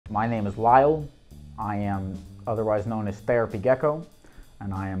My name is Lyle. I am otherwise known as Therapy Gecko,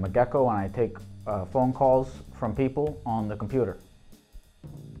 and I am a gecko and I take phone calls from people on the computer.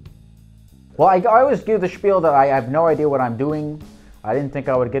 Well, I always give the spiel that I have no idea what I'm doing. I didn't think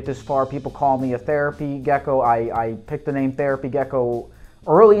I would get this far. People call me a Therapy Gecko. I picked the name Therapy Gecko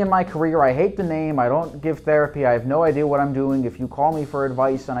early in my career. I hate the name. I don't give therapy. I have no idea what I'm doing. If you call me for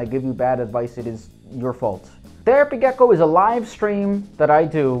advice and I give you bad advice, it is your fault. Therapy Gecko is a live stream that I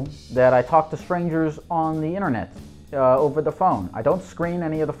do, that I talk to strangers on the internet over the phone. I don't screen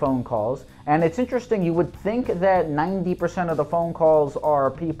any of the phone calls. And it's interesting, you would think that 90% of the phone calls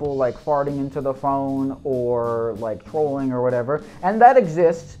are people like farting into the phone or like trolling or whatever, and that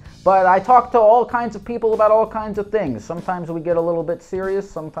exists, but I talk to all kinds of people about all kinds of things. Sometimes we get a little bit serious,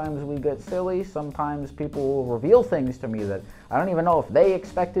 sometimes we get silly, sometimes people will reveal things to me that I don't even know if they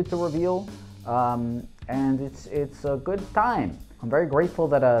expected to reveal, and it's a good time. I'm very grateful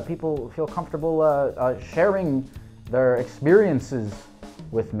that people feel comfortable sharing their experiences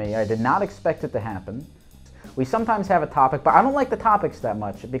with me. I did not expect it to happen. We sometimes have a topic, but I don't like the topics that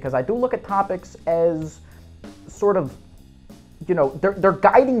much because I do look at topics as sort of, you know, they're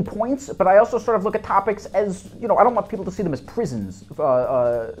guiding points, but I also sort of look at topics as, you know, I don't want people to see them as prisons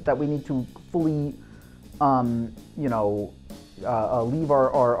that we need to fully, you know, leave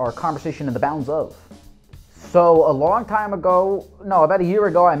our conversation in the bounds of. So a long time ago, no, about a year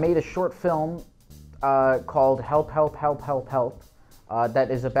ago, I made a short film called Help, Help, Help, Help, Help.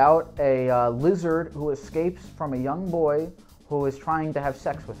 That is about a lizard who escapes from a young boy who is trying to have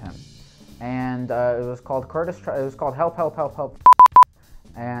sex with him, and it was called Help, Help, Help, Help.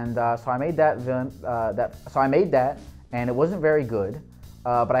 And so I made that, and it wasn't very good,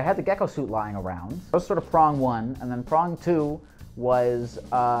 but I had the gecko suit lying around. That was sort of prong one, and then prong two was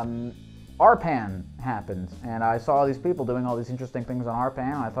RPAN happened, and I saw these people doing all these interesting things on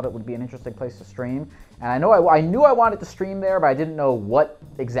RPAN, and I thought it would be an interesting place to stream. And I knew I wanted to stream there, but I didn't know what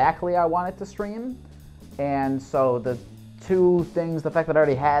exactly I wanted to stream. And so the two things, the fact that I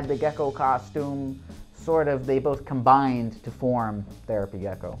already had the gecko costume, they both combined to form Therapy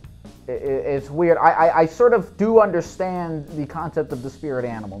Gecko. It's weird. I sort of do understand the concept of the spirit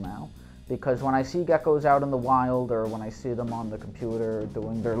animal now, because when I see geckos out in the wild, or when I see them on the computer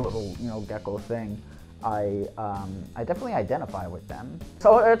doing their little, you know, gecko thing, I definitely identify with them.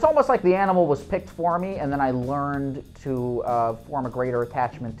 So it's almost like the animal was picked for me, and then I learned to form a greater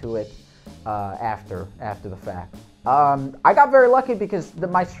attachment to it after the fact. I got very lucky because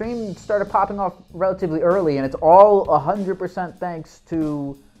my stream started popping off relatively early, and it's all 100% thanks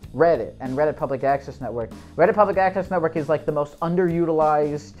to Reddit and Reddit Public Access Network. Reddit Public Access Network is like the most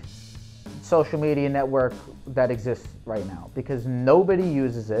underutilized social media network that exists right now because nobody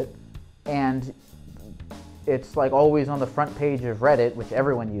uses it, and it's like always on the front page of Reddit, which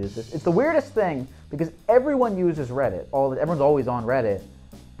everyone uses. It's the weirdest thing because everyone uses Reddit. Everyone's always on Reddit,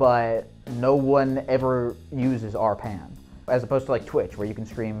 but no one ever uses RPAN. As opposed to like Twitch, where you can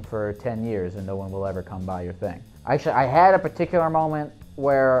stream for 10 years and no one will ever come by your thing. Actually, I had a particular moment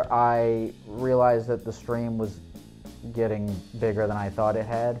where I realized that the stream was getting bigger than I thought it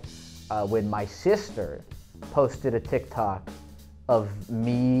had. When my sister posted a TikTok of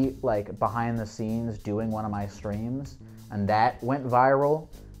me like behind the scenes doing one of my streams, and that went viral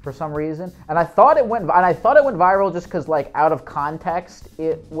for some reason. And I thought it went viral just because, like, out of context,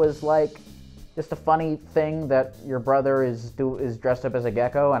 it was like just a funny thing that your brother is dressed up as a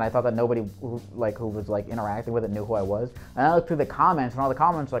gecko, and I thought that nobody who was like interacting with it knew who I was. And I looked through the comments, and all the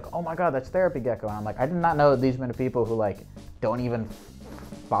comments were like, "Oh my God, that's Therapy Gecko." And I'm like, I did not know that these many people who like don't even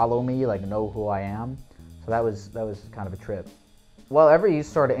follow me like know who I am. So that was kind of a trip. Well, every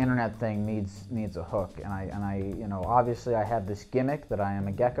sort of internet thing needs a hook, and I you know, obviously I have this gimmick that I am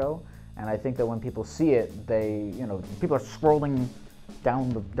a gecko, and I think that when people see it, you know, people are scrolling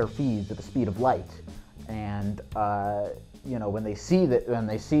down their feeds at the speed of light, and you know, when they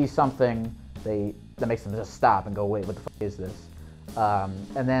see something, that makes them just stop and go, wait, what the fuck is this?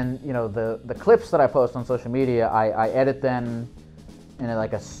 And then, you know, the clips that I post on social media, I edit them in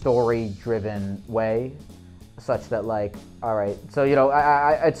like a story-driven way, such that, like, all right, so, you know,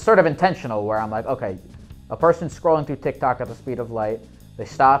 it's sort of intentional, where I'm like, okay, a person scrolling through TikTok at the speed of light, they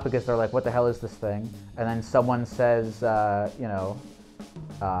stop because they're like, what the hell is this thing? And then someone says, you know,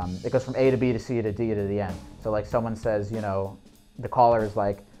 it goes from A to B to C to D to the end. So like someone says, you know, the caller is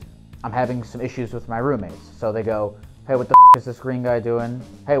like, I'm having some issues with my roommates. So they go, hey, what the is this green guy doing?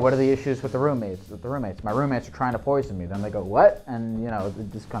 Hey, what are the issues with the roommates? My roommates are trying to poison me. Then they go, what? And, you know,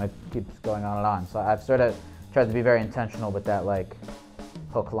 it just kind of keeps going on and on. So I've sort of tried to be very intentional with that, like,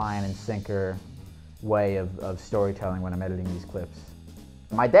 hook, line, and sinker way of storytelling when I'm editing these clips.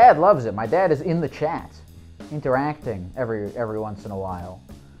 My dad loves it. My dad is in the chat, interacting every once in a while.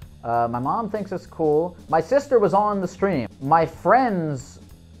 My mom thinks it's cool. My sister was on the stream. My friends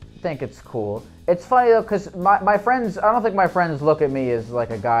think it's cool. It's funny though, because my friends, I don't think my friends look at me as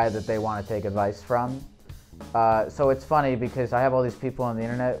like a guy that they want to take advice from. So it's funny because I have all these people on the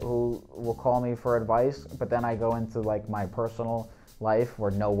internet who will call me for advice, but then I go into like my personal life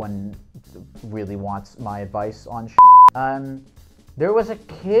where no one really wants my advice on shit. There was a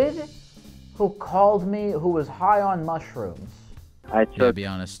kid who called me who was high on mushrooms. I took be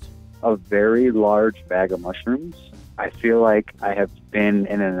honest. a very large bag of mushrooms. I feel like I have been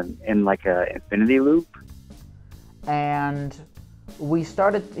in like a infinity loop. And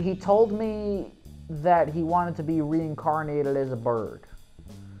he told me that he wanted to be reincarnated as a bird.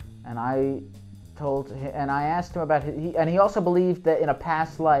 And I asked him about and he also believed that in a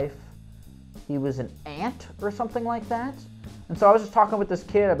past life he was an ant or something like that. And so I was just talking with this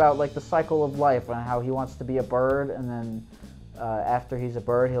kid about like the cycle of life and how he wants to be a bird, and then after he's a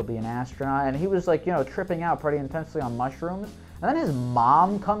bird he'll be an astronaut. And he was like, you know, tripping out pretty intensely on mushrooms. And then his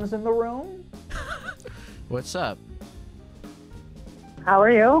mom comes in the room. What's up? How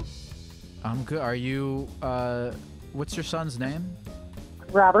are you? I'm good. Are you, what's your son's name?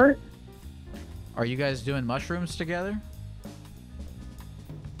 Robert. Are you guys doing mushrooms together?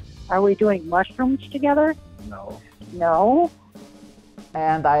 Are we doing mushrooms together? No. No.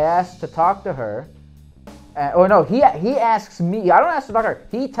 And I asked to talk to her. Oh no, he asks me. I don't ask to talk to her.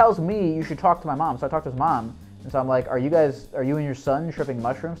 He tells me you should talk to my mom. So I talk to his mom. And so I'm like, are you and your son tripping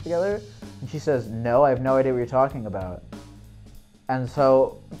mushrooms together? And she says, no, I have no idea what you're talking about. And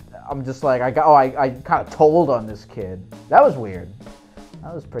so I'm just like, I kind of told on this kid. That was weird.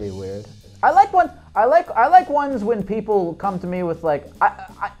 That was pretty weird. I like ones when people come to me with like,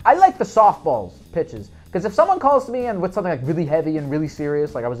 I like the softballs pitches. Because if someone calls to me and with something like really heavy and really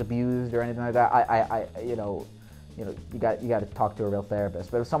serious, like I was abused or anything like that, you got to talk to a real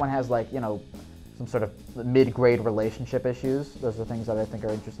therapist. But if someone has like, you know, some sort of mid-grade relationship issues, those are things that I think are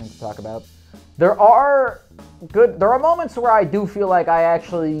interesting to talk about. There are moments where I do feel like I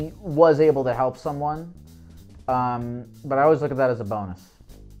actually was able to help someone, but I always look at that as a bonus,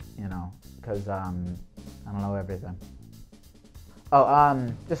 you know, because I don't know everything. Oh,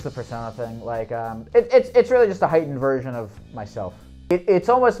 just the persona thing. Like, it's really just a heightened version of myself. It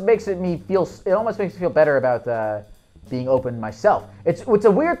almost makes me feel better about being open myself. It's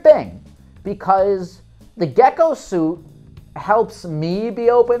a weird thing because the gecko suit helps me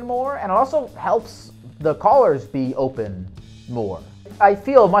be open more, and it also helps the callers be open more. I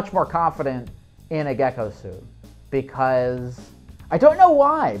feel much more confident in a gecko suit because I don't know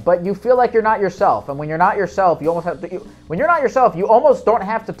why, but you feel like you're not yourself, and when you're not yourself, you almost don't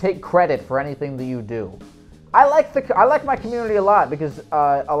have to take credit for anything that you do. I like my community a lot because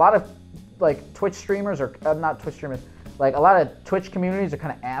a lot of like Twitch streamers or not Twitch streamers, like a lot of Twitch communities are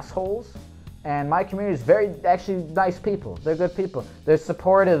kind of assholes, and my community is actually nice people. They're good people. They're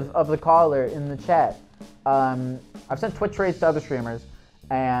supportive of the caller in the chat. I've sent Twitch raids to other streamers,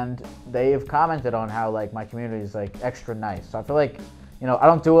 and they've commented on how like my community is like extra nice. So I feel like, you know, I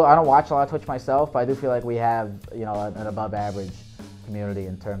don't watch a lot of Twitch myself, but I do feel like we have, you know, an above average community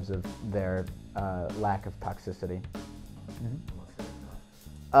in terms of their lack of toxicity.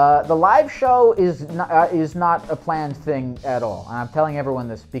 The live show is not a planned thing at all, and I'm telling everyone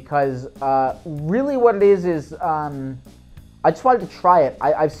this because really what it is I just wanted to try it.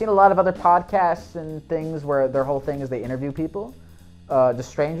 I've seen a lot of other podcasts and things where their whole thing is they interview people, just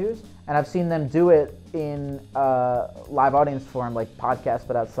strangers, and I've seen them do it in live audience form, like Podcast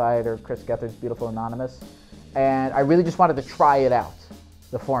But Outside or Chris Gethard's Beautiful Anonymous, and I really just wanted to try it out,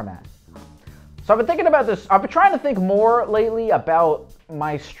 the format. So I've been thinking about this. I've been trying to think more lately about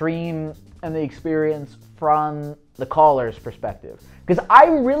my stream and the experience from the caller's perspective, because I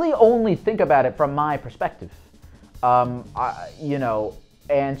really only think about it from my perspective. You know,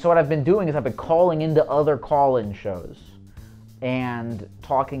 and so what I've been doing is I've been calling into other call-in shows and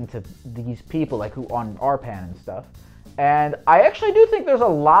talking to these people, like who on RPAN and stuff. And I actually do think there's a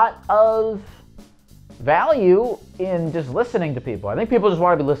lot of value in just listening to people. I think people just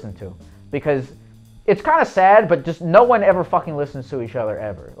want to be listened to, because it's kind of sad, but just no one ever fucking listens to each other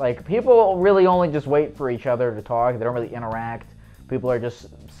ever. Like, people really only just wait for each other to talk. They don't really interact. People are just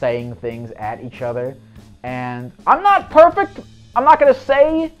saying things at each other. And I'm not perfect. I'm not going to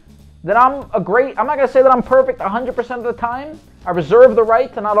say that I'm not going to say that I'm perfect 100% of the time. I reserve the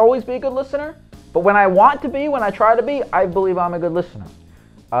right to not always be a good listener. But when I want to be, when I try to be, I believe I'm a good listener.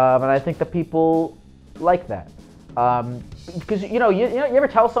 And I think that people like that. Because, you ever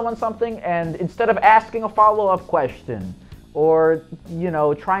tell someone something and instead of asking a follow-up question or, you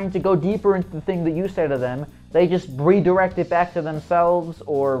know, trying to go deeper into the thing that you say to them, they just redirect it back to themselves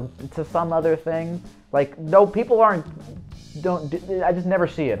or to some other thing. Like, no, people aren't, I just never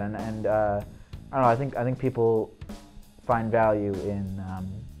see it, and I don't know, I think people find value in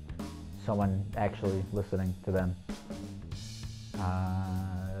someone actually listening to them.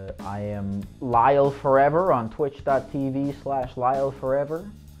 I am Lyle Forever on twitch.tv/Lyle Forever.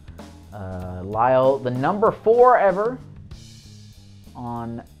 Lyle, the number 4 ever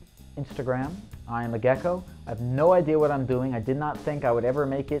on Instagram. I am a gecko. I have no idea what I'm doing. I did not think I would ever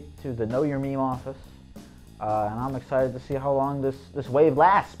make it to the Know Your Meme office. And I'm excited to see how long this wave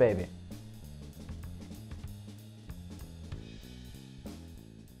lasts, baby.